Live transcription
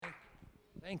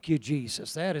Thank you,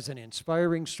 Jesus. That is an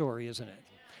inspiring story, isn't it?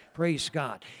 Praise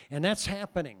God. And that's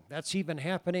happening. That's even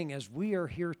happening as we are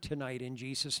here tonight in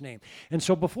Jesus' name. And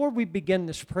so before we begin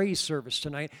this praise service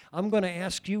tonight, I'm going to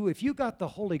ask you, if you got the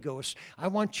Holy Ghost, I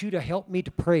want you to help me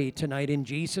to pray tonight in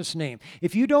Jesus' name.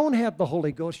 If you don't have the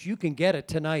Holy Ghost, you can get it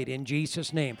tonight in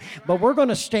Jesus' name. But we're going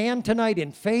to stand tonight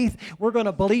in faith. We're going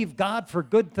to believe God for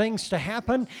good things to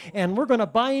happen. And we're going to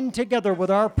bind together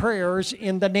with our prayers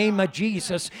in the name of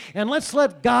Jesus. And let's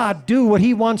let God do what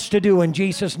He wants to do in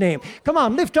Jesus' name. Come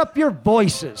on, lift up your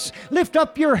voices, lift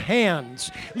up your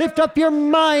hands, lift up your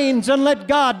minds, and let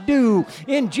God do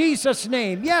in Jesus'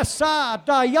 name. Yes, yes,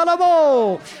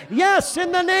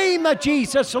 in the name of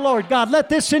Jesus, Lord God, let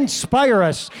this inspire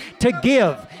us to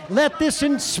give. Let this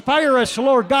inspire us,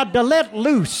 Lord God, to let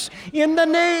loose in the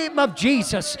name of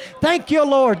Jesus. Thank you,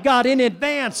 Lord God, in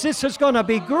advance. This is going to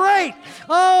be great.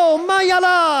 Oh,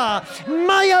 Mayala,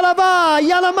 Mayalaba,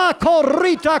 Yalamako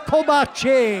Rita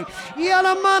Kobache,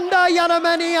 Yalamanda,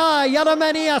 Yalamania,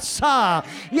 Yalamania Sa.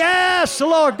 Yes,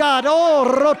 Lord God. Oh,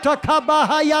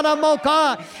 Rotakabaha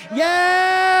Yalamoka.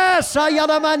 Yes,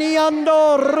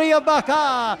 Ayalamaniando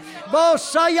Riabaka.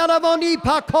 Bosayalamoni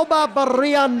Pakoba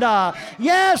Barianda.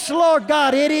 Yes, Lord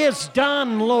God, it is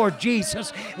done, Lord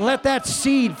Jesus. Let that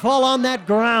seed fall on that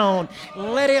ground.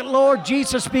 Let it, Lord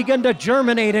Jesus, begin to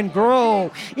germinate and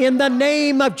grow in the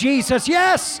name of Jesus.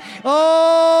 Yes.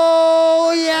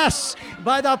 Oh, yes.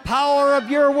 By the power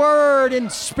of your word and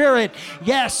spirit.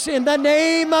 Yes, in the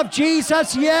name of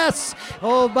Jesus. Yes.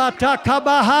 Oh,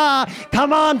 Batakabaha.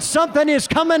 Come on, something is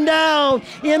coming down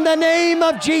in the name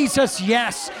of Jesus.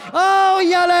 Yes. Oh,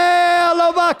 Yale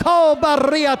Lovako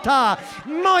Bariata.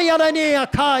 Moyalania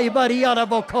Kai Bariana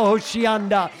Boko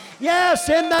Shianda. Yes,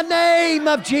 in the name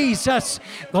of Jesus.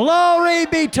 Glory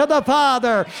be to the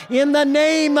Father. In the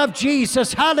name of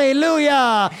Jesus.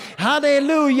 Hallelujah.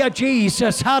 Hallelujah,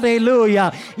 Jesus. Hallelujah.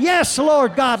 Yes,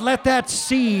 Lord God, let that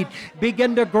seed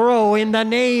begin to grow in the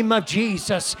name of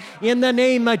Jesus. In the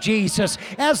name of Jesus.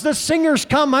 As the singers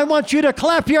come, I want you to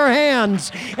clap your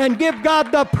hands and give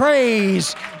God the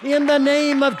praise in the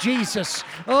name of Jesus.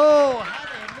 Oh,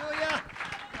 hallelujah.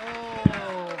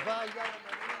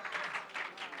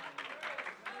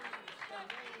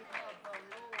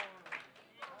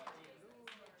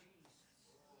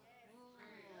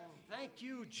 Thank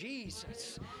you,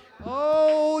 Jesus.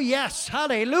 Oh, yes.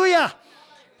 Hallelujah.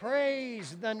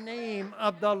 Praise the name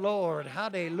of the Lord.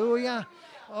 Hallelujah.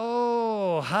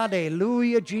 Oh,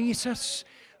 hallelujah, Jesus.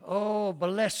 Oh,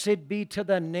 blessed be to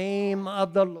the name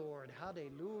of the Lord.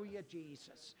 Hallelujah,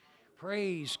 Jesus.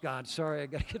 Praise God. Sorry, I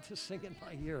got to get this thing in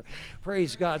my ear.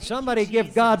 Praise God. Somebody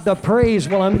give God the praise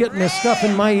while I'm getting this stuff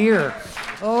in my ear.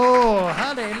 Oh,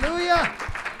 hallelujah.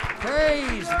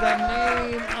 Praise the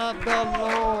name of the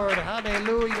Lord.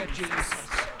 Hallelujah, Jesus.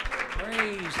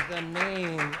 Praise the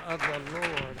name of the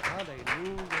Lord.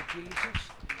 Hallelujah,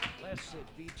 Jesus.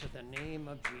 Blessed be to the name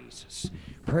of Jesus.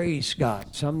 Praise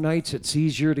God. Some nights it's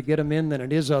easier to get them in than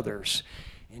it is others.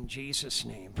 In Jesus'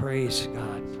 name. Praise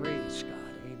God. Praise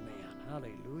God. Amen.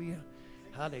 Hallelujah.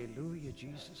 Hallelujah,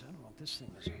 Jesus. I don't know if this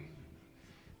thing is on.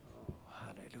 Oh,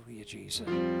 hallelujah, Jesus.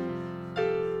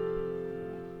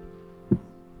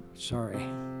 Sorry.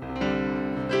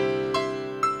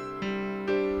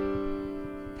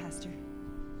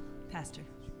 Pastor.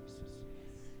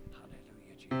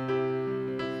 Hallelujah, Jesus.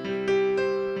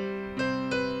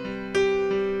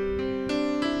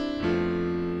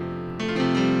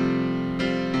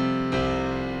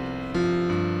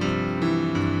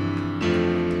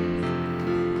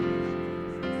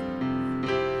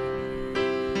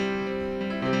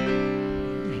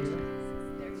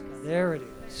 There it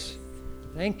is.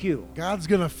 Thank you. God's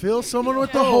going to fill someone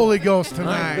with the Holy Ghost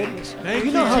tonight. My goodness. Thank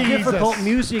you know how Jesus. difficult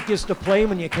music is to play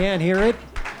when you can't hear it?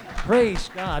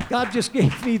 Praise God. God just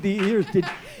gave me the ears. Did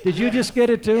you just get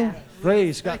it too?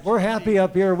 Praise God. We're happy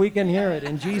up here. We can hear it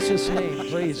in Jesus' name.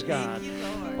 Praise God.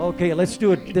 Okay, let's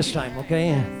do it this time,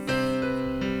 okay?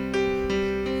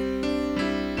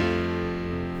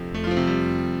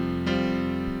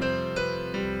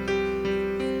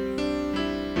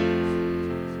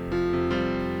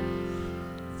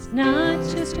 Not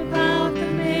just about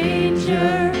the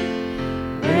manger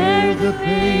where the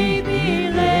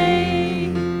baby lay.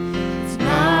 It's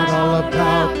not all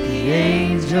about the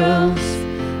angels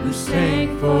who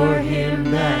sang for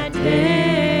him that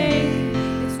day.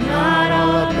 It's not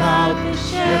all about the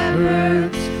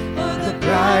shepherds or the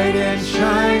bright and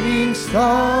shining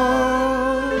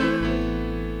star.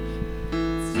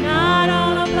 It's not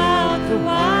all about the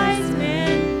wise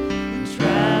men who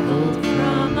traveled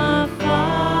from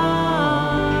afar.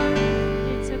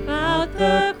 It's about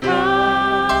the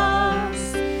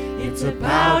cross. It's It's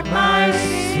about my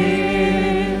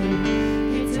sin.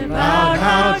 It's about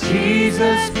how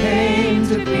Jesus came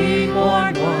to be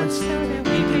born once so that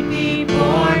we could be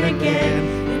born again.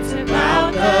 It's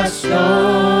about the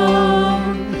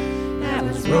stone that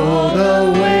was rolled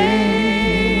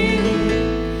away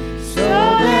so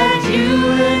that you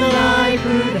and I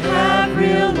could have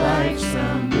real life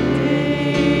someday.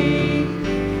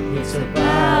 It's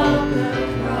about the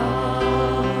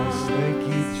cross. Thank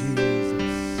you,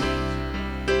 Jesus.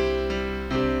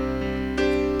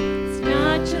 It's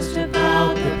not just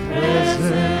about the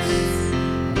presents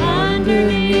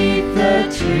underneath the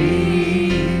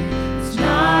tree. It's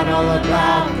not all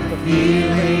about the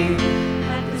feeling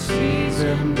that the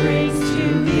season brings to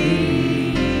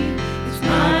me. It's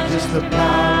not just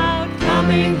about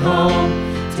coming home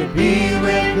to be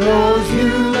with those you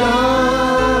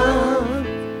love.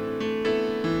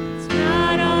 It's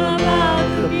not all about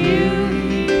the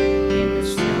beauty in the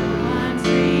snow I'm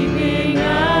dreaming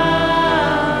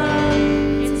of.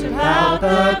 It's about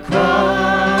the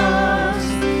cross.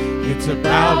 It's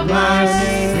about my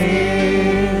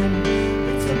sin.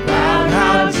 It's about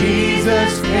how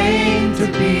Jesus came to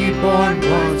be born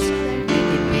once and we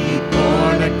could be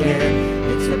born again.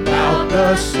 It's about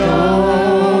the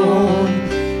stone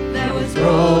that was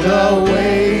rolled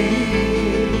away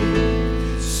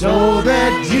so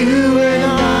that you and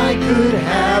I could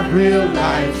have real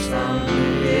life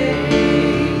someday.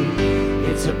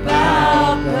 It's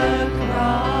about the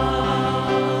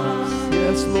cross.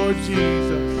 Yes, Lord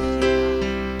Jesus.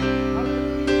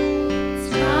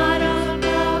 It's not all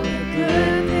about the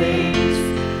good things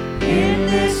in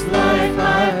this life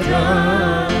I've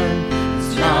done.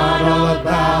 It's not all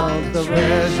about the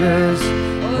treasures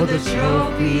or the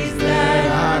trophies that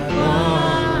I've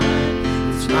won.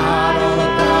 It's not all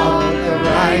about the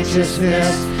righteousness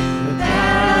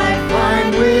that I find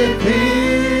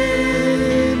within.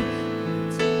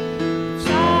 It's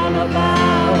all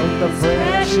about the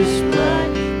precious blood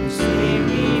who saved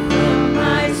me from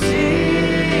my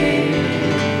sin.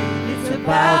 It's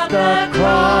about the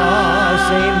cross,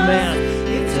 amen.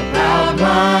 It's about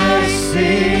my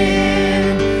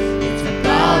sin. It's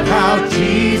about how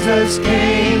Jesus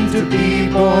came to be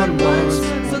born once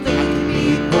so that we could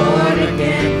be born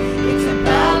again. It's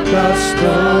about the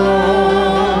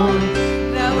stone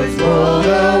that was rolled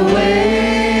away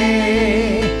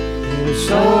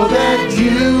so that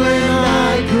you and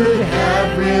I could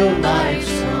have real life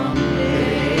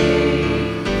someday.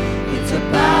 It's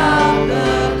about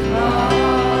the cross.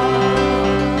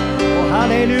 Oh,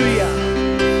 hallelujah.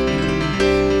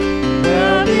 The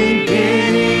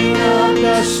beginning of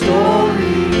the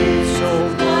story is so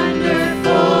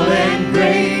wonderful and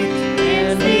great,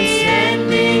 and the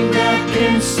ending that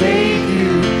can save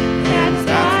you, and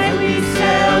that we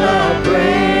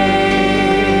celebrate.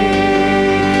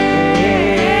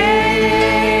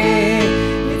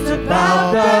 It's about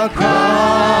the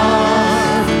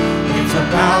cross. It's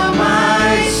about my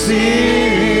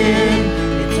sin.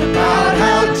 It's about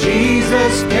how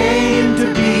Jesus came to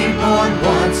be born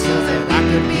once so that I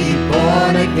could be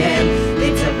born again.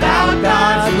 It's about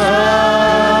God's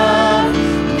love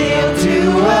nailed to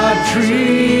a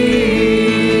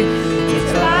tree.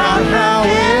 It's about how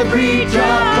every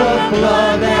drop of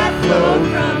blood that flowed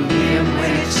from Him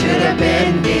when it should have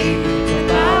been me. It's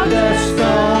about the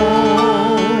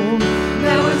stone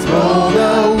that was rolled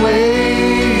away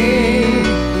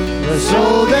so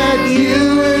that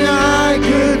you and I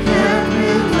could have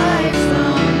real life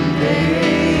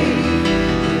someday.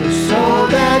 So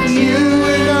that you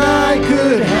and I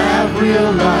could have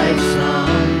real life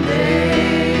someday.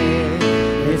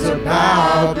 It's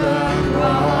about the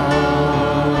cross.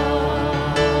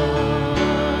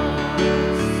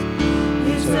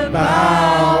 It's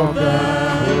about the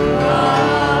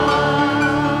cross.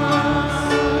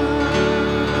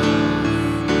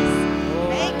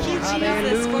 Thank you,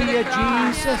 Jesus, for the Hallelujah,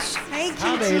 cross. Jesus. Thank you,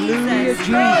 Hallelujah, Jesus.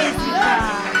 Praise Jesus.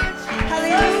 God.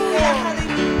 Hallelujah,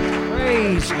 hallelujah.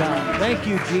 Praise God. Thank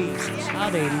you, Jesus.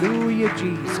 Hallelujah,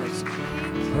 Jesus.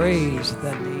 Praise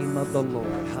the name of the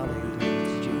Lord.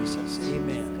 Hallelujah, Jesus.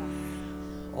 Amen.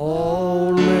 Oh,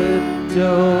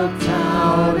 little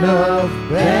town of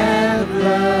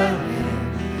Bethlehem,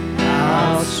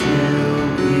 how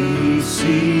still we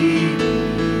see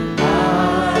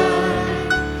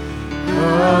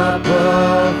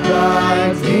above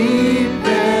thy deep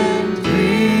and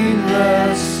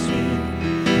dreamless sea,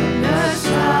 the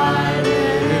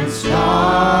silent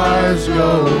stars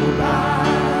go by.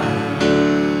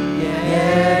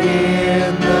 Yet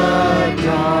in the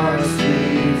dark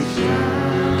streets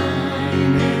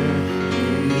shining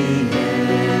the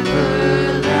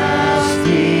everlasting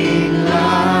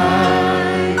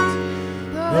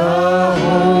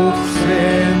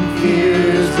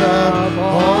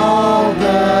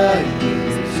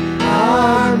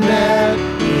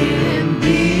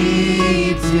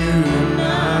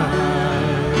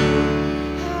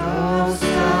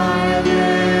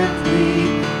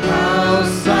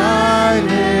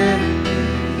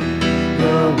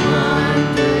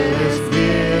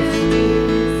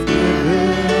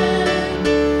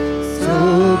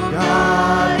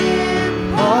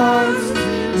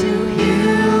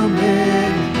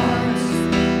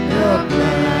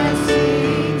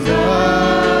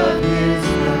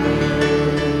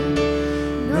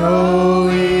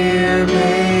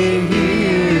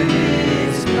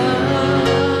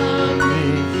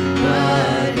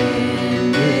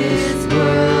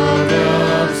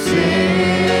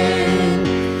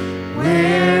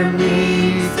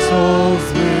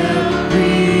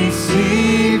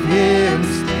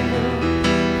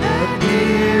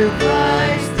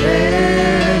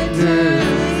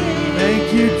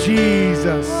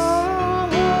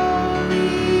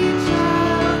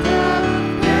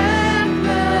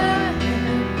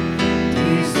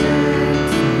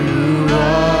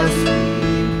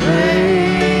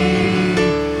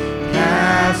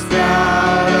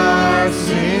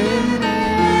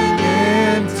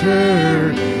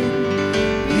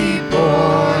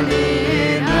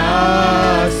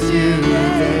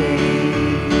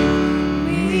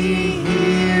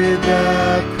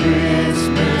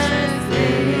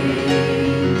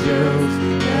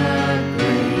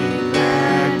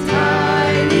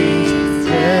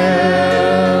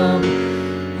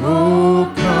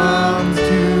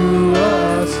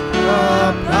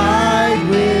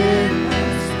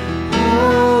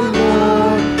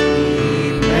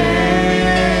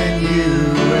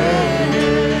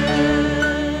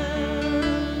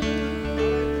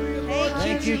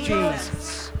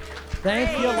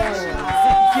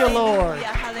Thank you, Lord.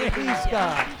 Hallelujah. Praise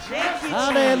God. Thank you,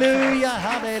 Hallelujah. Thank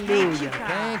Hallelujah. you, God.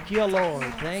 Thank you,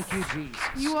 Lord. Thank you, Jesus.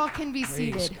 You all can be Praise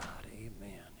seated. God.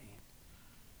 Amen.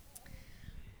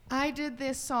 I did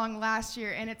this song last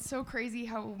year, and it's so crazy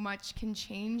how much can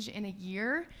change in a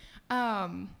year.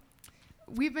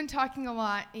 We've been talking a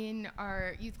lot in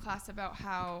our youth class about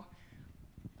how,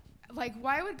 like,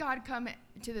 why would God come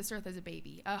to this earth as a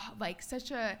baby? Like,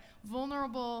 such a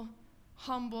vulnerable,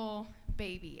 humble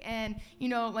baby. And, you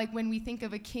know, like, when we think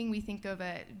of a king, we think of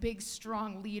a big,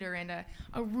 strong leader and a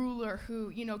ruler who,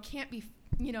 you know, can't be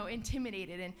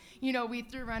intimidated. And, you know, we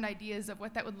threw around ideas of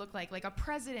what that would look like a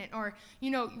president, or,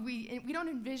 you know, we don't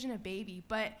envision a baby,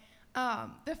 but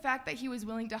the fact that he was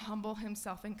willing to humble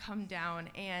himself and come down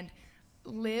and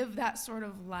live that sort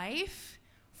of life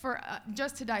for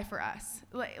just to die for us.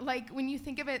 Like when you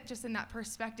think of it just in that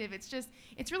perspective,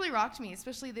 it's really rocked me,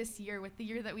 especially this year with the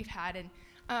year that we've had, and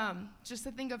just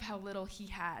to think of how little he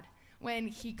had when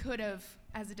he could have,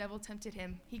 as the devil tempted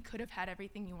him, he could have had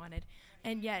everything he wanted,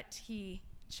 and yet he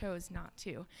chose not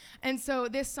to. And so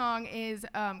this song is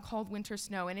called Winter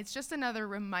Snow, and it's just another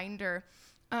reminder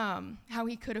how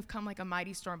he could have come like a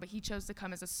mighty storm, but he chose to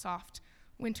come as a soft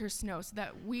winter snow so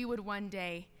that we would one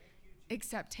day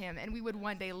accept him and we would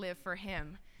one day live for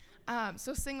him.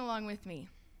 So sing along with me.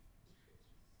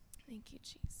 Thank you,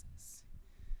 Jesus.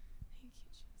 Thank you,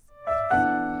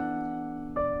 Jesus.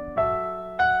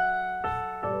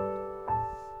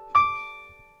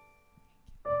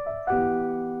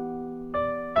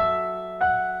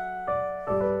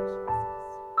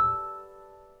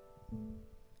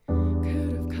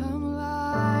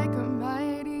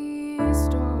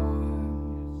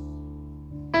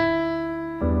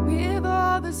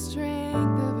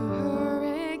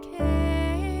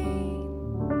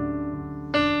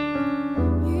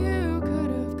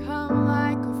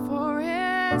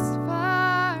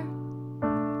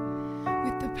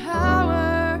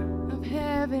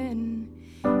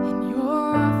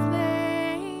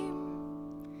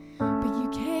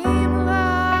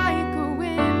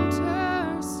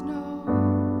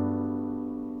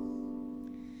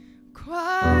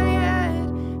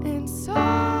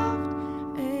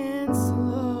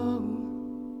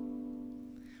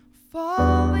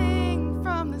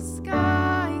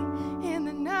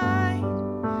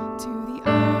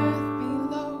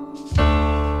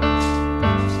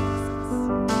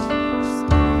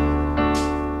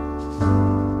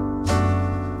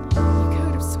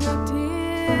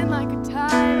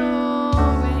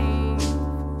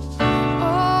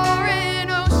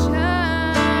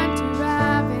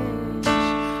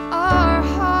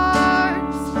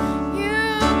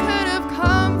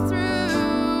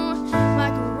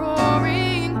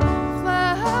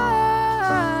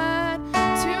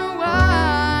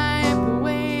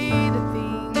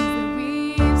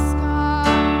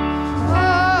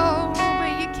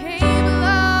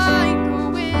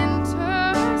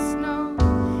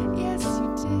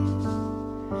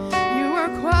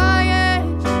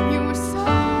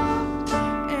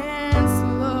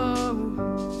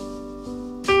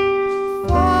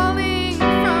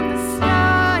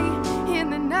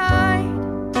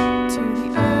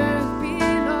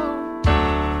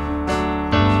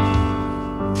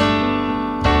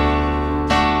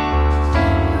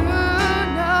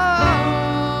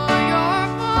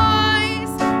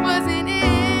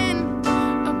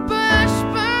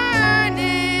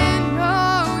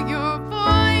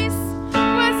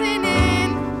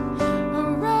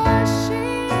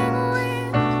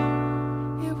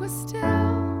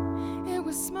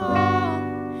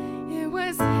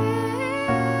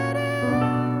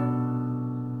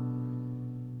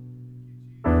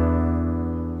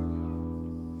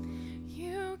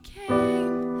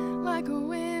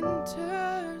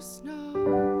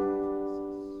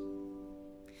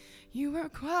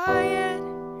 Quiet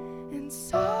and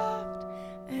soft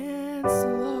and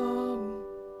slow,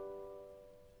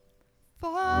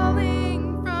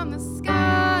 falling from the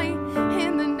sky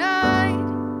in the night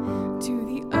to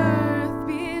the earth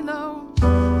below.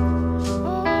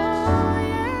 Oh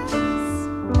yes,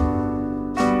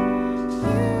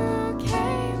 you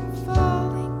came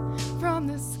falling from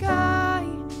the sky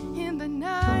in the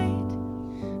night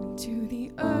to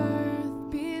the earth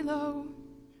below.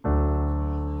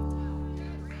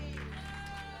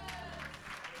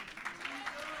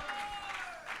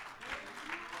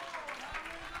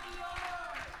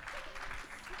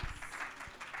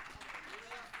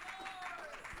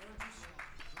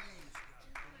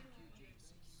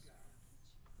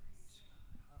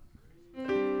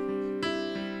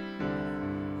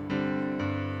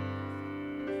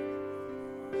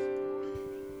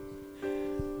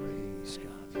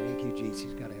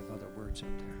 words up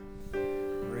there.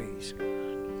 Praise God.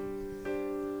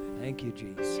 Thank you,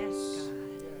 Jesus. Yes,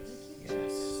 God.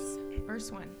 Yes.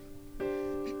 Verse 1.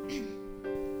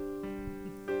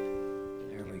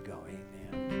 There we go.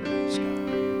 Amen. Praise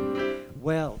God.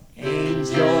 Well,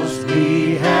 angels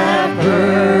we have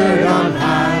heard on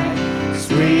high,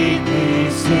 sweetly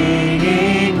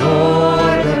singing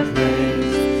o'er the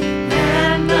praise,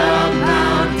 and the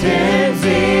mountains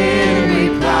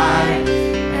in reply,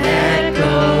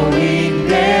 echoing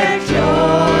their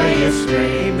joyous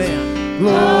strains. Amen.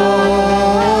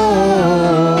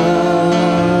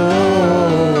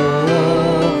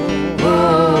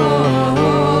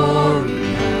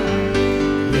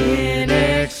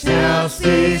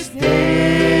 Excelsis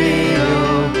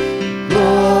Deo,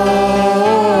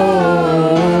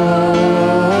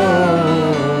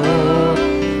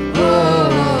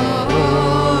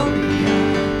 Gloria,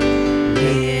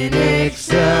 in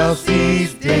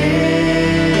excelsis Deo.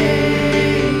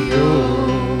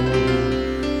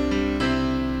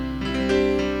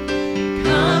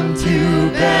 Come to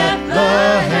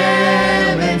Bethlehem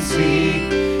and see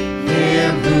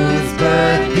Him whose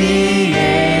birth the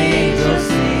angels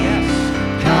sing.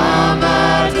 Come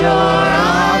adore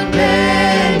on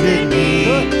bended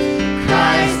knee,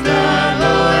 Christ the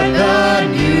Lord, the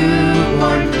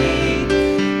newborn King.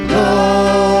 Gloria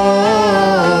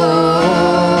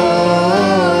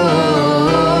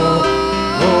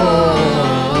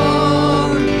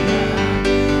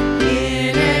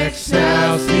in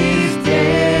excelsis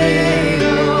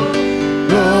Deo.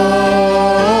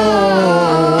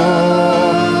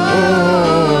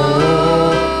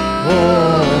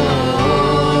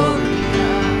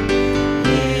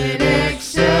 In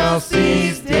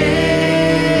excelsis Deo.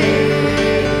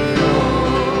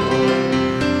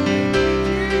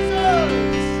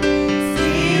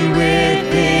 See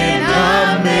within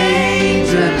a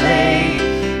manger lay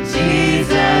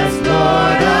Jesus,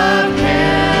 Lord of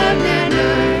heaven and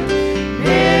earth.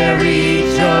 Mary,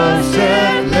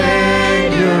 Joseph,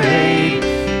 lend your aid.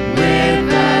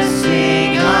 With us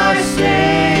sing our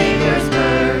Savior's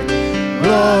birth.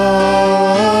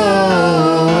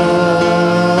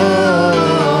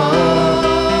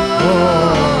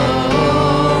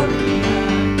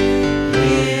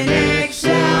 In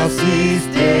excelsis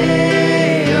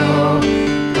Deo,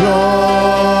 Gloria,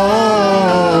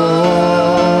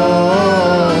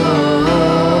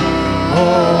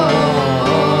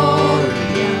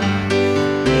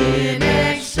 in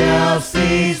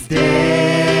excelsis Deo.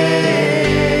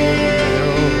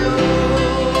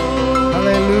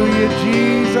 Hallelujah,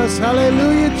 Jesus.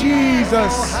 Hallelujah,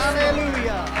 Jesus.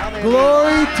 Hallelujah.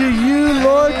 Glory to you,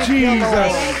 Lord Jesus.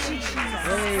 Thank you,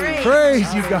 Jesus. Praise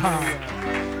you, God.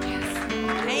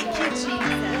 Thank you, Jesus.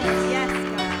 Yes,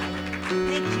 God.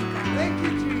 Thank you, God. Thank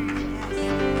you, Jesus.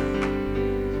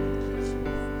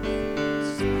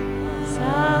 Yes.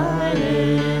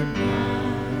 Silent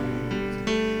night,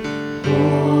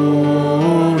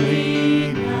 holy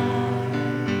night,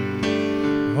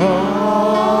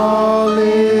 All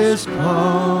is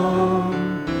calm,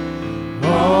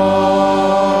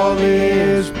 all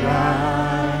is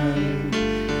bright,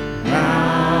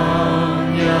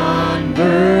 round yon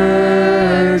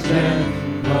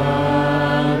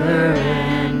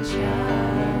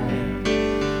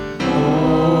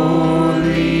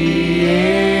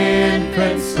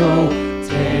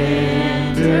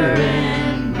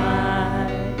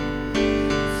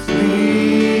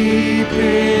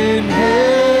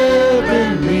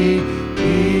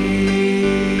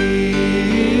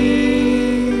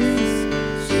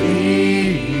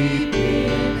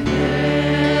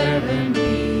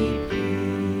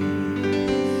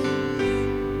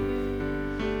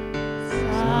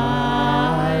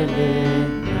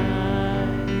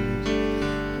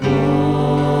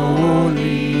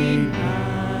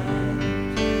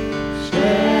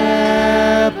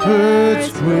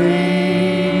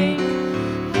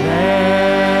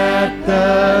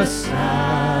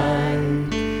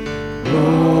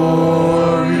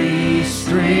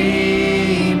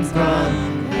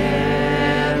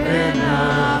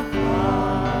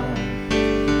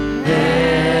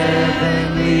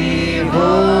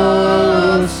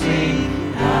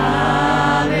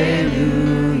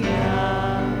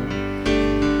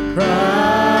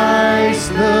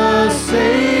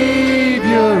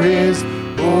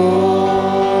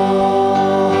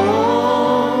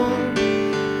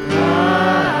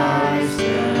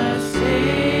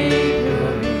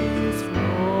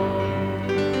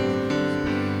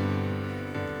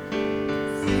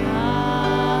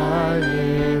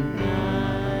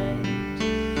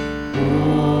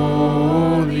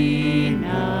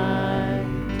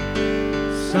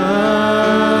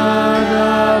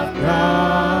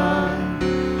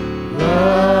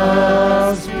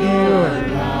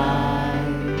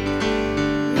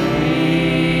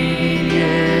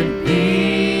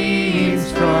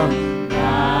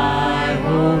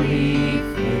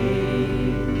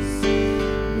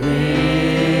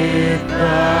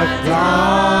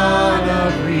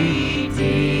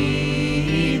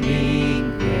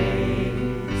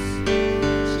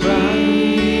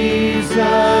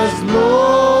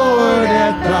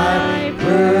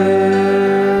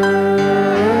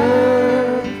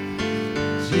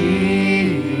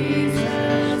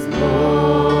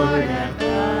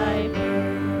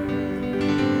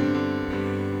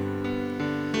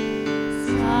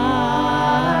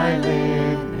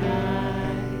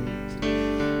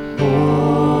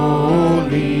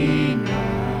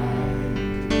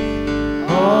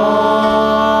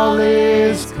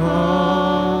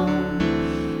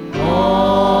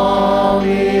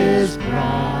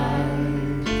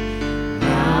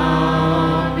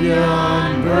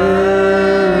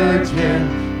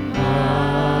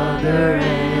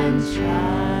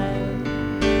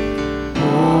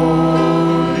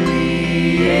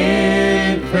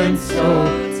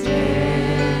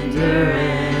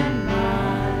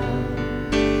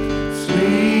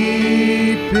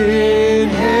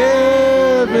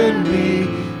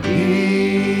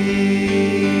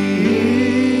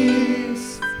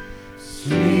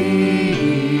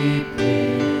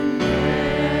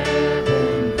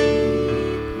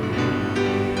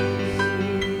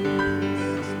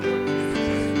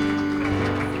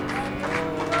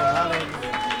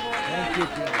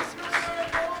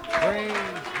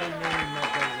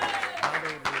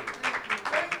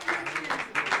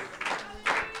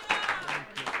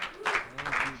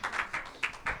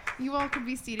You all could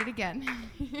be seated again.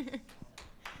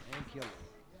 Thank you.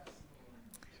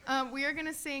 We are going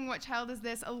to sing What Child Is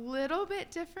This a little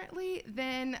bit differently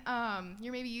than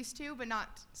you're maybe used to, but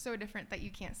not so different that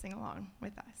you can't sing along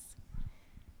with us.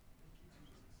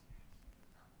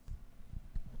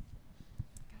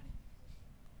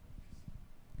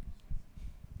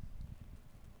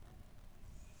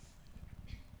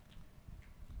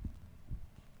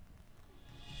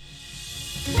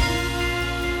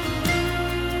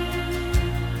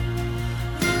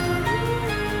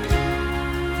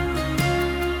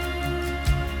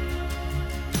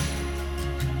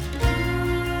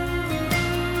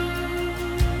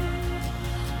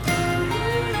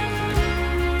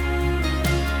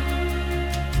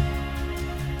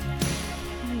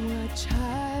 What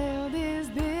child is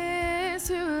this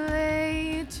who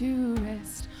lay to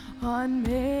rest on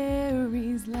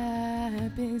Mary's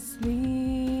lap is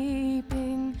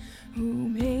sleeping,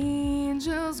 whom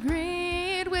angels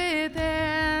greet with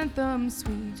anthems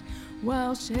sweet,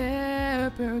 while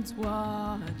shepherds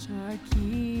watch are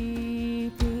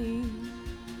keeping?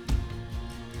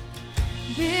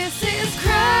 This is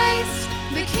Christ,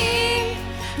 the King,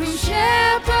 whom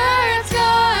shepherds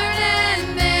guard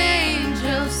and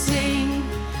angels sing.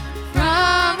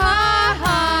 From our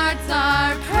hearts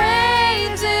our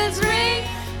praises ring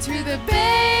to the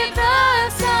babe, the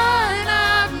Son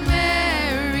of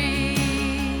Mary.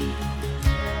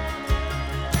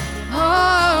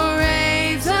 Oh,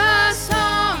 raise a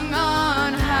song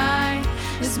on high,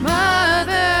 his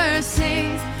mother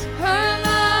sings her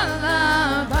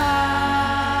lullaby.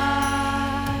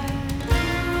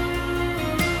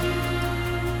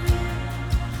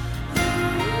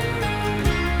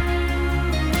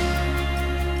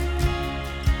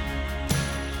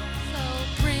 So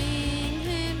bring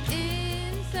him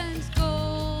incense,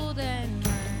 gold, and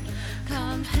myrrh.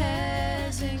 Come,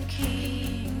 peasant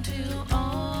king, to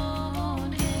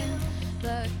own him.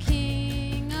 The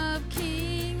King of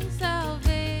kings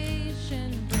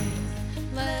salvation brings.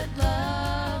 Let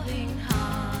loving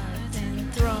hearts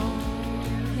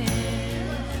enthrone him.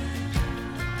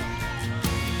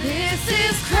 This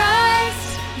is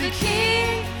Christ, the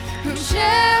King, whom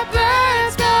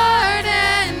shepherds guard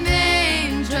and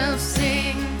angels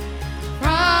sing.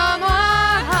 From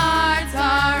our hearts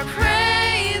our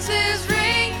praises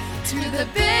ring to the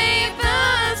babe,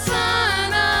 the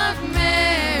Son of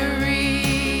Mary.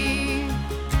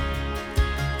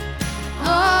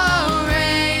 Oh,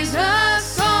 raise a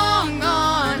song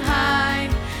on high,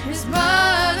 his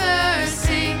mother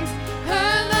sings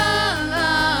her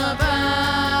lullaby.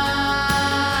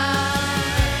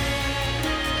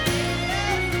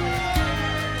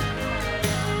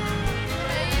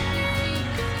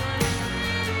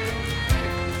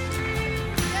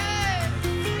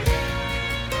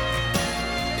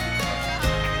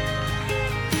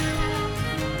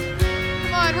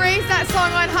 Come on, raise that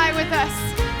song on high with us.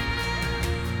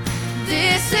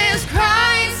 This is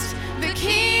Christ, the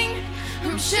King,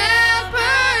 whom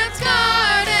shepherds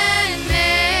guard and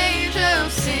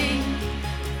angels sing.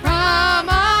 From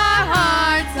our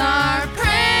hearts our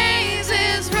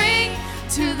praises ring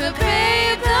to the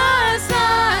babe, the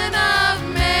Son of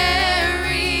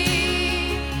Mary.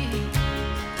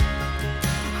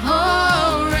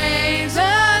 Oh, raise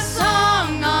a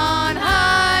song on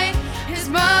high, his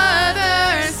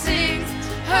mother sings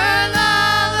her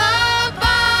lullaby.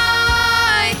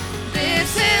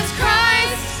 This is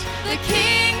Christ, the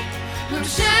King,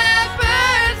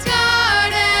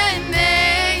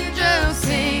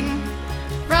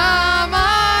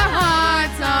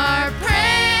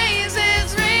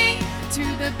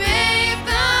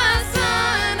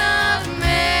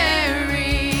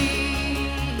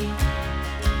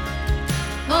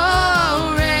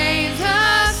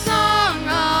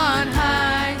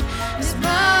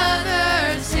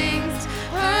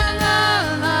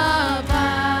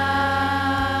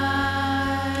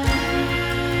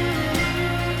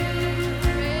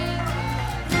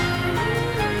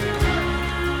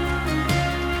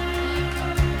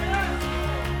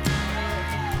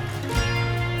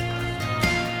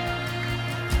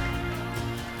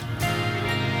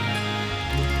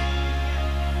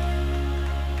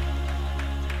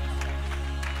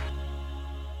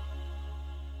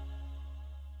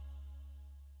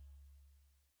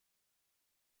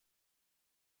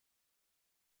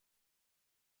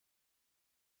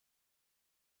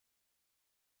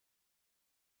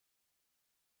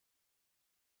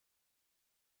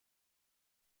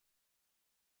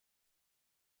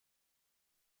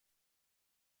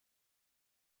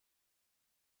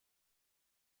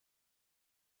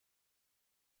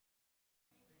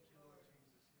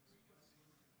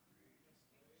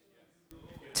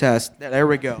 test. There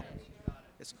we go.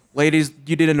 Ladies,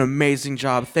 you did an amazing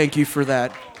job. Thank you for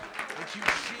that.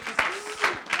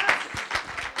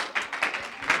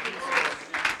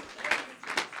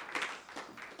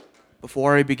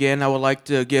 Before I begin, I would like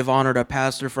to give honor to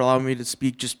Pastor for allowing me to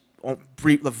speak just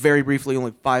very briefly,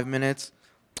 only 5 minutes.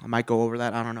 I might go over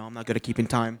that. I don't know. I'm not good at keeping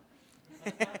time.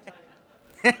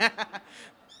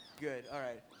 Good. All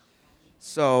right.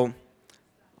 So,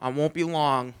 I won't be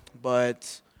long,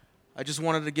 but I just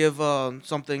wanted to give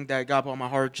something that got on my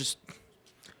heart just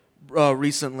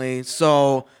recently.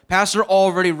 So, Pastor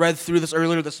already read through this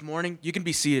earlier this morning. You can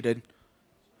be seated.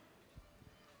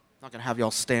 Not going to have y'all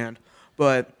stand,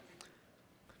 but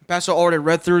Pastor already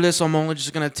read through this, so I'm only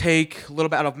just going to take a little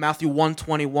bit out of Matthew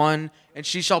 1:21. And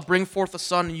she shall bring forth a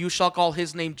son, and you shall call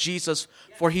his name Jesus,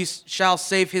 for he shall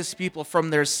save his people from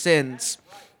their sins.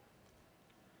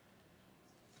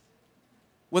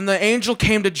 When the angel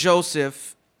came to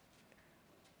Joseph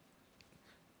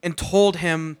and told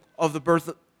him of the birth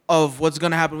of what's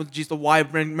going to happen with Jesus, why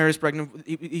Mary's pregnant,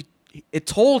 it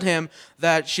told him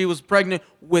that she was pregnant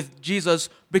with Jesus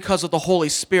because of the Holy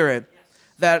Spirit.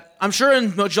 That I'm sure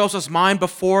in Joseph's mind,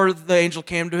 before the angel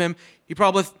came to him, he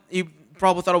probably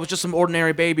thought it was just some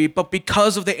ordinary baby. But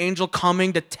because of the angel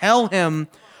coming to tell him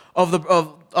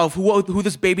of who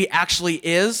this baby actually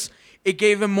is, it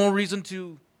gave him more reason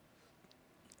to.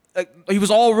 He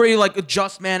was already like a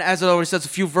just man, as it already says a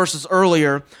few verses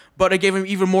earlier. But it gave him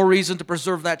even more reason to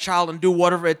preserve that child and do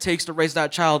whatever it takes to raise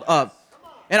that child up.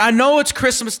 And I know it's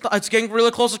Christmas. It's getting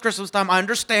really close to Christmas time. I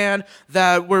understand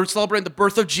that we're celebrating the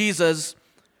birth of Jesus.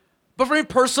 But for me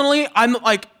personally,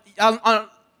 the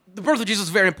birth of Jesus is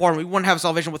very important. We wouldn't have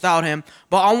salvation without him.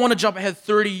 But I want to jump ahead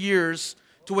 30 years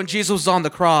to when Jesus was on the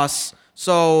cross.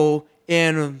 So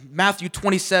in Matthew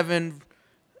 27,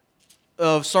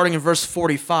 starting in verse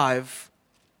 45.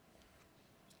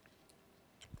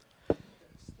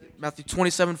 Matthew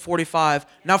 27:45.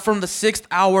 Now from the 6th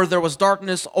hour there was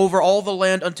darkness over all the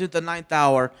land unto the 9th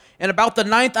hour. And about the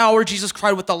 9th hour Jesus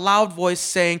cried with a loud voice,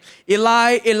 saying,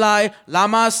 Eli, Eli,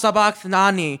 lama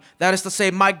sabachthani. That is to say,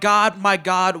 my God,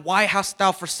 why hast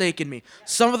thou forsaken me?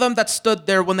 Some of them that stood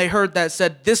there when they heard that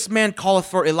said, This man calleth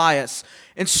for Elias.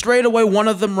 And straightway one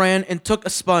of them ran and took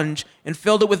a sponge and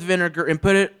filled it with vinegar and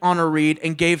put it on a reed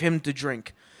and gave him to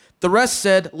drink. The rest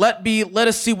said, Let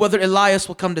us see whether Elias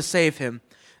will come to save him.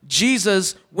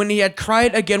 Jesus, when he had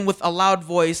cried again with a loud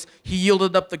voice, he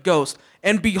yielded up the ghost.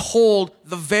 And behold,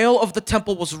 the veil of the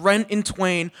temple was rent in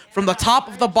twain from the top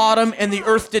of the bottom, and the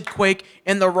earth did quake,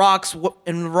 and the rocks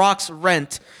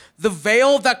rent. The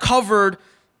veil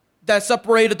that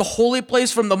separated the holy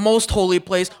place from the most holy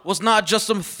place was not just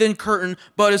some thin curtain,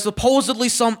 but is supposedly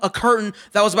a curtain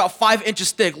that was about 5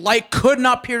 inches thick. Light could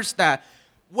not pierce that.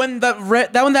 When that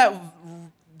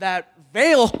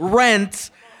veil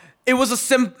rent, it was a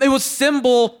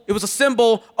symbol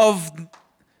of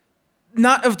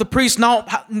not of the priest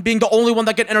not being the only one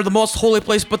that could enter the most holy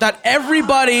place, but that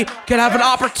everybody could have an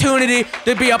opportunity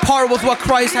to be a part with what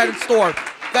Christ had in store.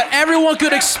 That everyone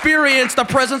could experience the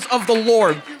presence of the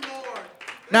Lord.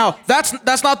 Now,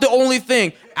 that's not the only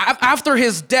thing. After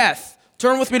his death,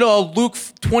 turn with me to Luke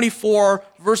 24,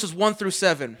 verses 1 through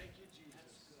 7.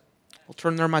 I'll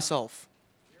turn there myself.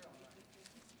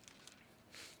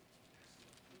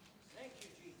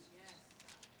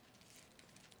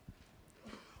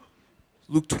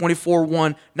 Luke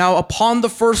 24:1. Now upon the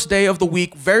first day of the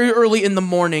week, very early in the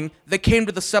morning, they came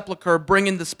to the sepulchre,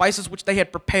 bringing the spices which they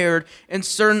had prepared, and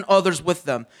certain others with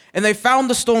them. And they found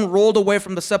the stone rolled away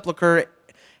from the sepulchre,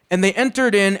 and they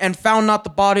entered in and found not the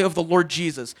body of the Lord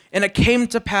Jesus. And it came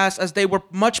to pass, as they were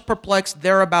much perplexed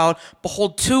thereabout,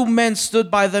 behold, 2 men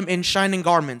stood by them in shining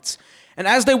garments. And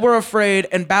as they were afraid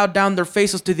and bowed down their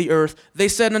faces to the earth, they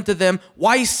said unto them,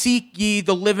 Why seek ye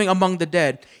the living among the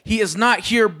dead? He is not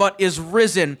here, but is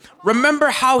risen. Remember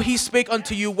how he spake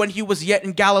unto you when he was yet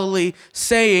in Galilee,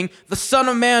 saying, The Son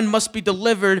of Man must be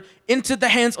delivered into the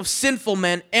hands of sinful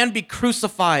men and be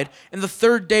crucified, and the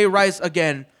 3rd day rise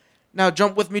again. Now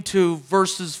jump with me to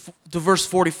verse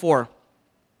 44.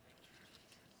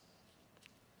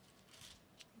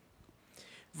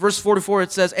 Verse 44,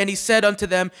 it says, And he said unto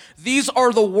them, These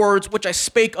are the words which I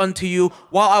spake unto you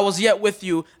while I was yet with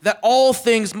you, that all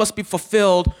things must be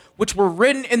fulfilled, which were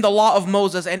written in the law of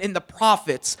Moses and in the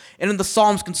prophets and in the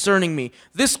Psalms concerning me.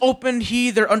 This opened he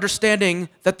their understanding,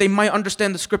 that they might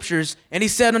understand the scriptures. And he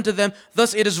said unto them,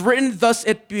 Thus it is written, thus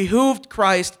it behooved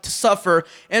Christ to suffer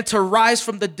and to rise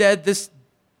from the dead the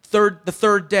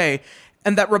third day,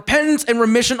 and that repentance and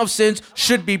remission of sins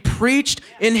should be preached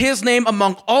in his name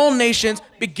among all nations,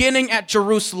 beginning at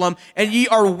Jerusalem. And ye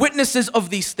are witnesses of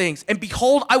these things. And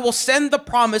behold, I will send the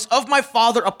promise of my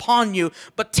Father upon you,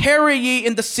 but tarry ye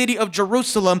in the city of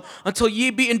Jerusalem until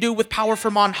ye be endued with power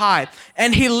from on high.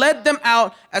 And he led them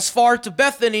out as far to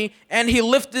Bethany, and he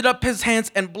lifted up his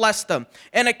hands and blessed them.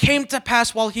 And it came to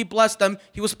pass while he blessed them,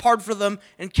 he was pardoned for them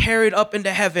and carried up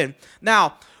into heaven.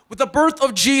 Now, with the birth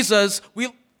of Jesus,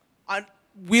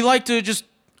 we like to just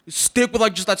stick with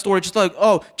like just that story, just like,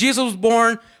 oh, Jesus was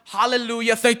born,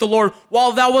 hallelujah, thank the Lord.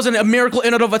 While that wasn't a miracle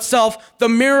in and of itself, the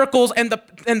miracles and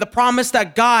the promise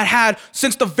that God had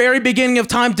since the very beginning of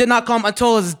time did not come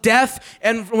until his death.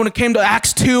 And when it came to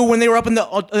Acts 2, when they were up in the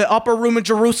upper room in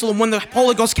Jerusalem, when the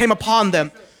Holy Ghost came upon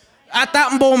them, at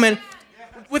that moment,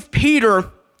 with Peter,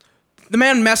 the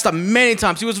man messed up many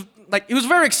times. He was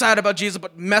very excited about Jesus,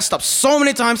 but messed up so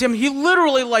many times. He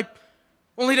literally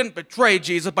he didn't betray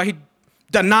Jesus, but he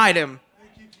denied him.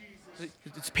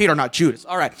 It's Peter, not Judas.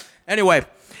 All right. Anyway,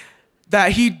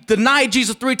 that he denied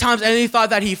Jesus 3 times, and he thought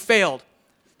that he failed.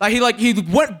 Like he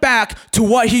went back to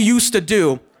what he used to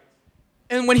do.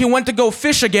 And when he went to go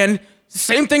fish again, the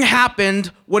same thing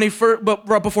happened when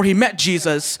right before he met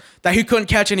Jesus, that he couldn't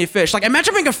catch any fish. Like,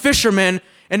 imagine being a fisherman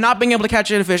and not being able to catch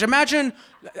any fish. Imagine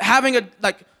having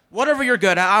whatever you're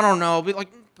good at, I don't know.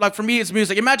 Like for me, it's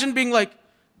music. Imagine being like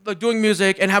doing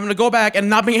music and having to go back and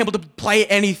not being able to play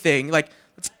anything. That's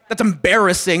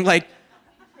embarrassing. I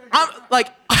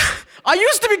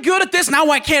used to be good at this,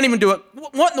 now I can't even do it.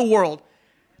 What in the world?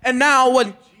 And now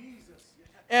and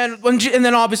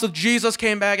then obviously Jesus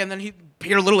came back, and then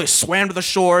Peter literally swam to the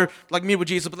shore like me with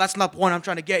Jesus, but that's not the point I'm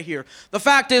trying to get here. The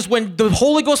fact is, when the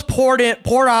Holy Ghost poured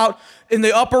out in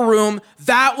the upper room,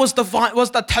 that was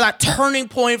that turning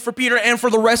point for Peter and for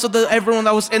the rest of everyone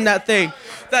that was in that thing.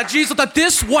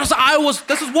 This is what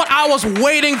I was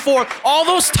waiting for. All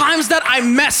those times that I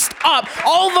messed up,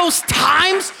 all those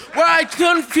times where I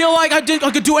didn't feel like I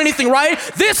could do anything right.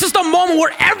 This is the moment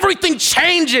where everything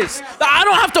changes. That I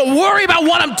don't have to worry about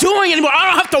what I'm doing anymore. I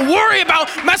don't have to worry about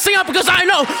messing up, because I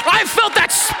know I felt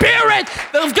that Spirit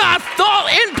of God fall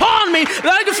upon me,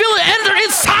 that I could feel it enter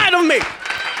inside of me.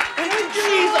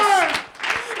 Jesus.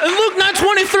 In Luke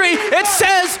 9:23, it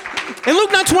says,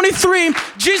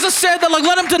 Jesus said that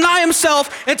let him deny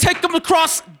himself and take them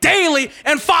across daily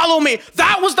and follow me.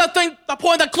 That was the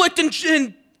point that clicked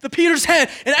in the Peter's head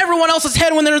and everyone else's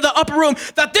head when they're in the upper room,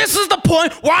 that this is the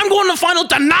point where I'm going to finally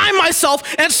deny myself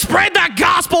and spread that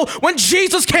gospel. When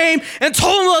Jesus came and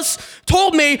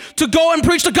told me to go and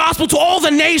preach the gospel to all the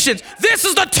nations, this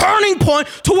is the turning point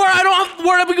to where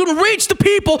we can reach the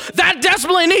people that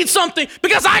desperately need something,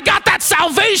 because I got that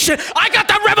salvation, I got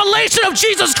that revelation of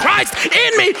Jesus Christ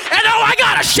in me, and I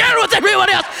gotta share it with everyone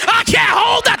else. I can't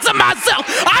hold that to myself.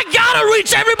 I gotta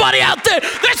reach everybody out there.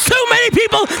 There's too many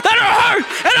people that are hurt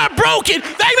and are broken.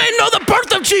 They may know the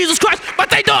birth of Jesus Christ,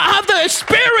 but they don't have the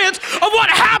experience of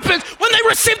what happens when they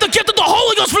receive the gift of the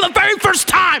Holy Ghost for the very first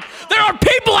time. There are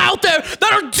people out there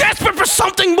that are desperate for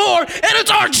something more, and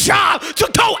it's our job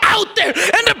to go out there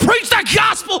and to preach that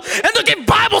gospel and to give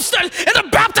Bible studies and to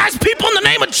baptize people in the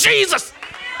name of Jesus.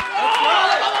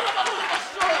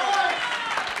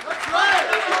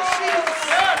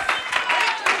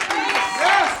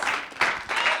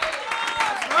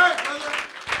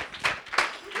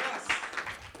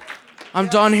 I'm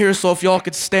done here, so if y'all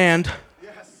could stand,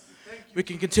 we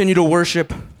can continue to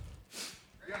worship.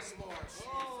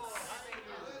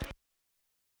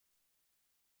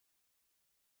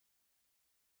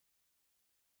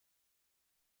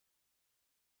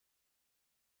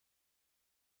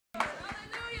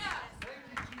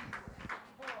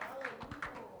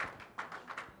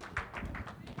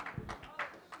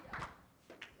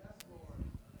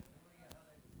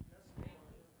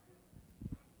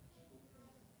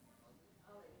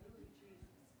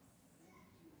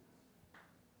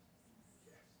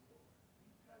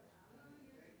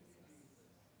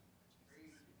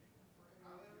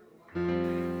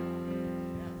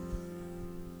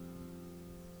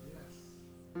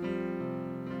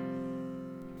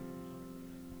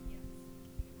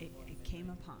 It came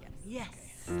upon. Yes.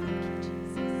 Thank you,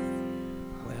 Jesus.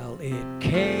 Well, it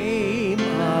came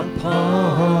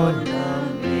upon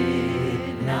the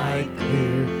midnight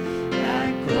clear,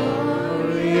 that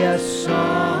glorious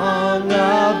song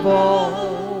of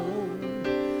old,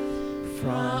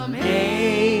 from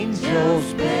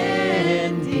angels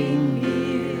bending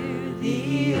near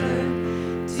the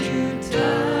earth to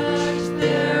touch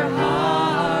their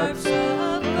harps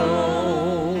of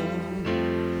gold.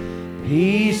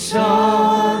 Peace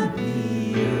on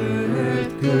the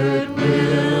earth,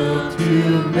 goodwill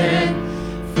to men,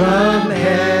 from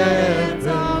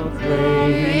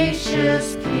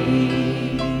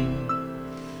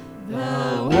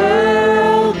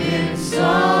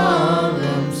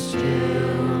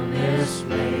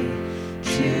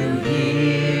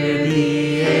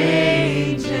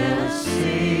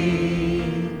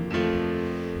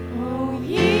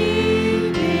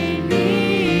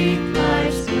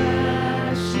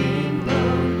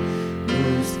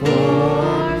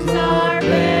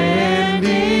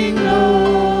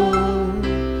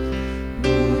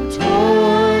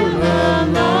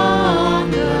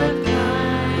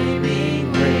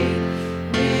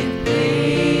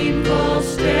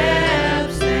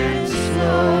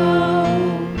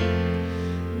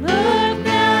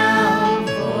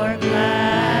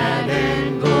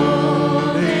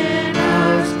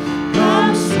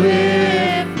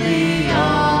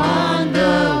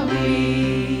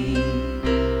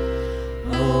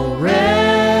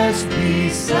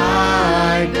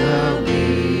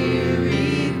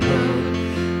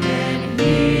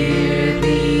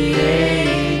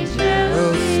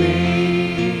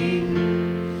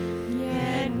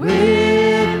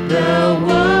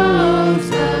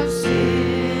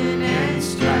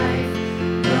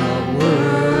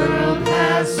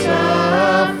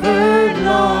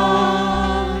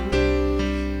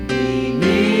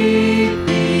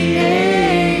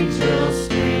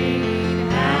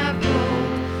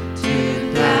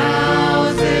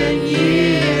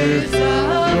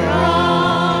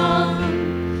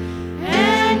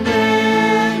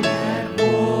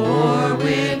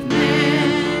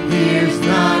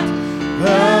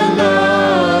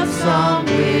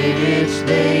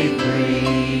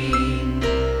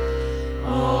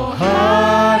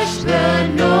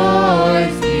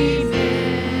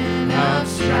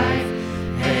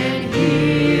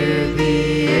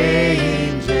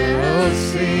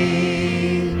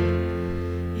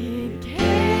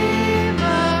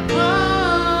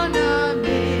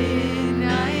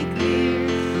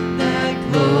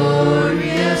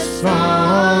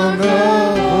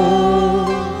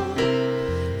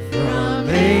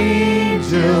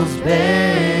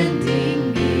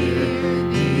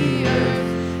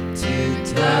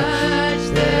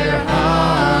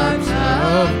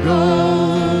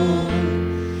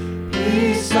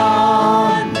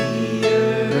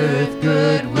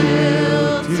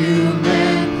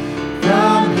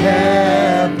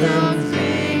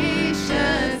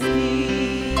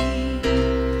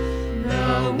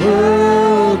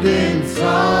behold in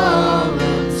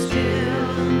solemn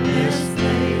stillness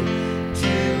lay to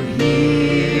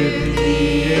hear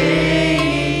the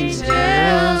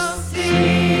angels sing.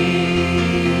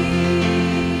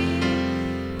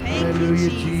 Thank you, Hallelujah,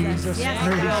 Jesus. Jesus. Yes,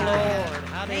 Praise God. you, Lord.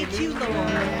 Thank you, Lord.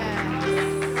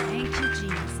 Thank you,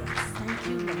 Jesus. Thank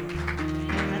you, Lord.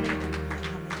 Hallelujah.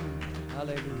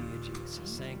 Hallelujah, Jesus.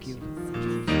 Thank you.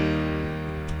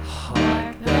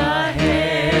 Hark the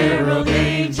herald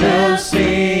angels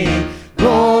sing,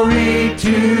 glory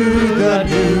to the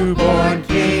newborn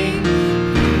King.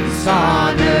 Peace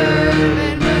on earth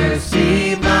and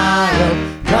mercy mild,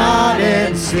 God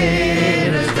and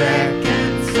sinners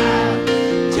reconciled.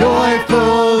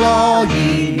 Joyful all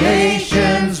ye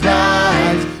nations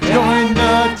rise, join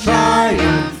the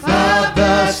triumph of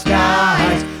the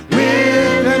skies.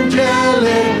 With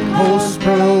angelic hosts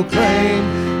proclaim,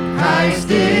 Christ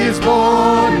is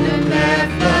born in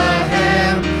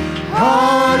Bethlehem.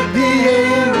 Hark the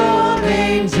herald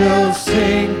angels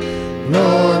sing,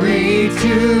 glory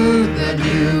to the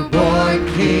newborn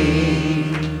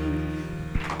King.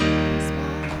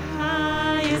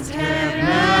 Highest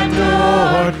heaven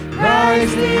adored,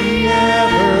 Christ the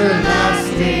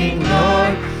everlasting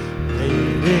Lord.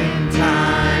 Late in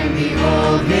time,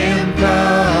 behold him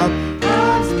come,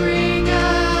 offspring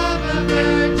of a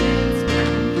virgin's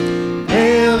womb.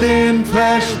 Hail in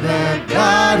flesh the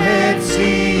Godhead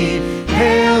seed,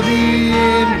 hail the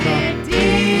incarnate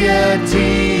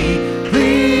deity.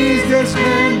 Pleased as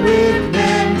men with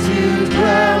men to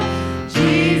dwell,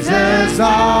 Jesus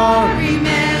our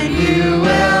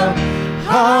Emmanuel.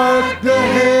 Hark the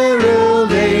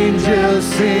herald angels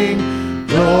sing,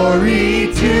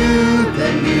 glory to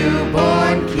the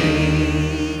newborn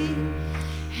King.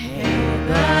 Hail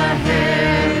the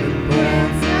heaven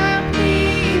Prince of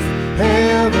Peace,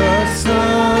 hail the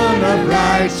Son of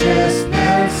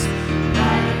Righteousness.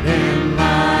 Light and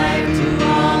life to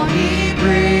all he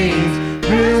brings,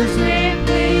 fills with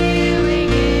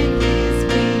healing in his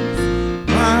wings.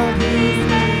 While his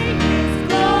name is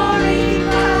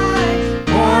glorified,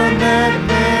 born that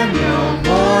man no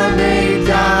more may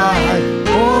die.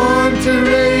 Born to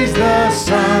raise the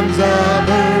sons of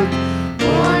earth,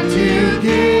 born to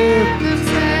give the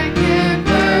second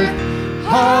birth.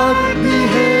 Hark the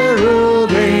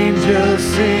herald angels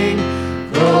sing,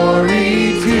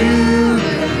 glory to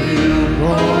the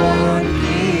newborn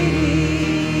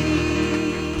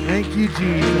King. Thank you,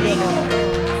 Jesus.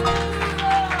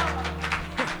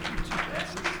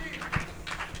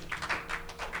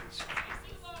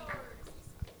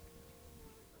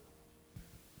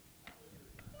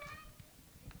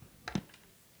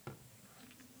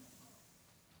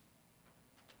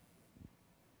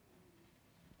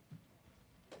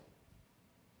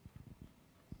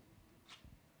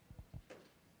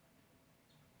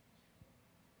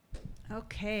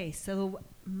 Okay, so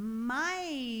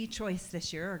my choice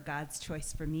this year, or God's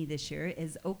choice for me this year,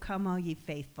 is "O Come All Ye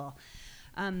Faithful."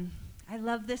 I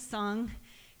love this song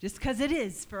just because it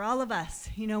is for all of us.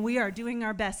 You know, we are doing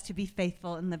our best to be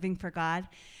faithful and living for God.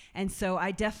 And so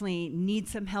I definitely need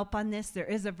some help on this. There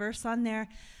is a verse on there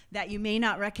that you may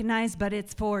not recognize, but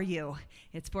it's for you.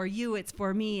 It's for you, it's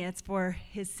for me, it's for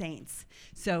his saints.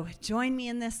 So join me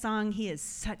in this song. He is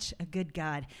such a good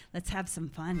God. Let's have some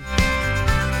fun.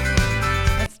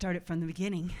 Let's start it from the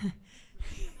beginning.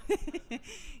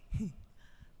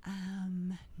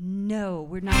 No,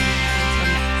 we're not going to until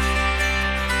next.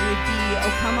 It would be "O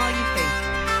Come All Ye Faithful."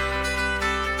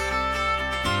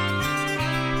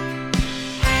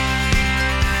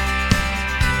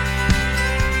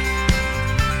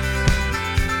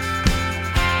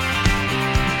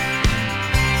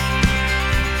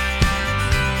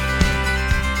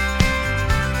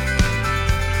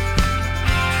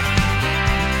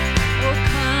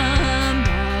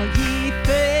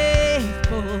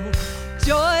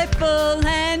 Joyful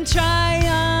and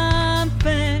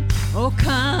triumphant, O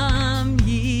come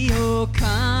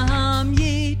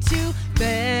ye to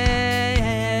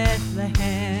Bethlehem.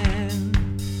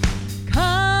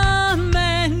 Come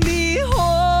and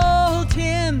behold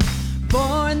him,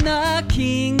 born the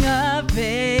King of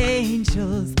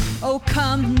angels. Oh,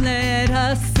 come, let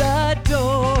us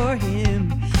adore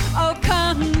him. Oh,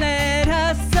 come, let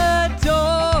us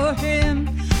adore him.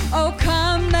 Oh,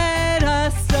 come, let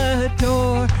us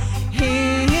adore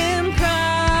him, Christ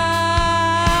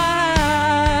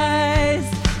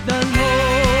the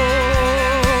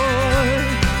Lord.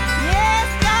 Yes,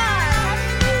 God.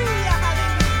 Hallelujah,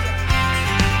 hallelujah.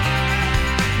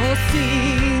 Oh,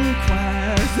 sing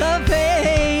choirs of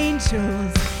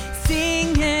angels, sing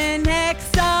in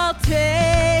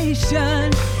exaltation,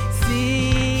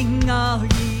 sing all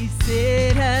ye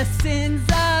citizens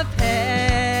of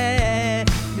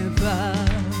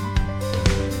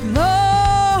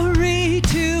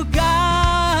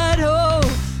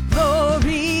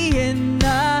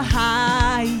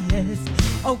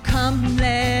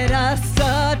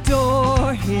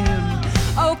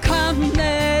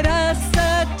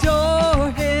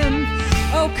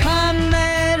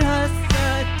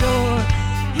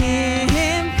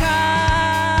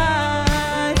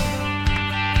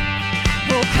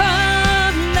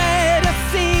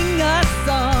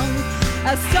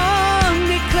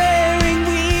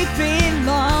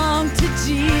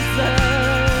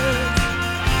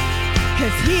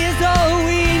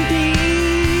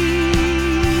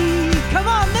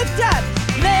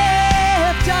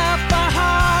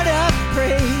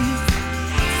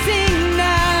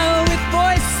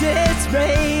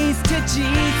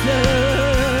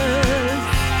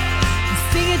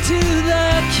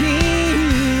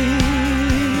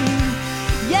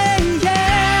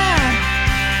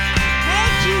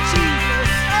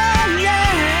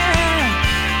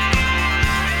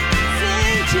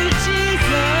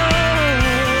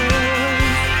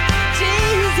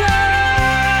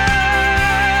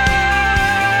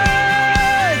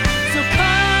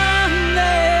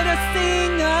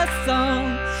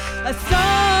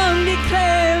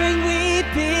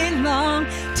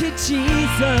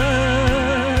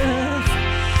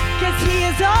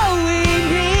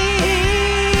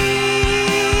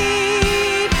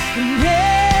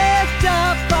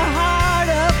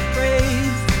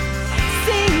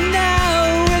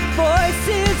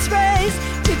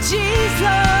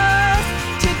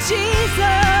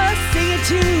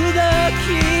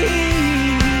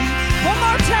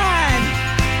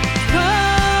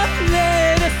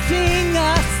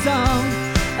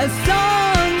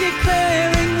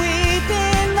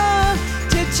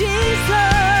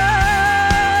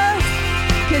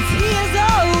He is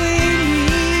all we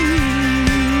need.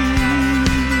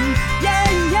 Yeah,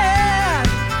 yeah.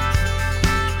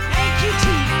 Thank you,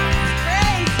 Jesus.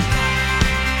 Praise God.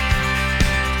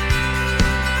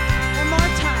 One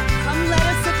more time. Come, let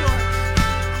us adore.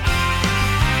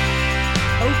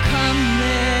 Oh, come,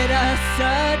 let us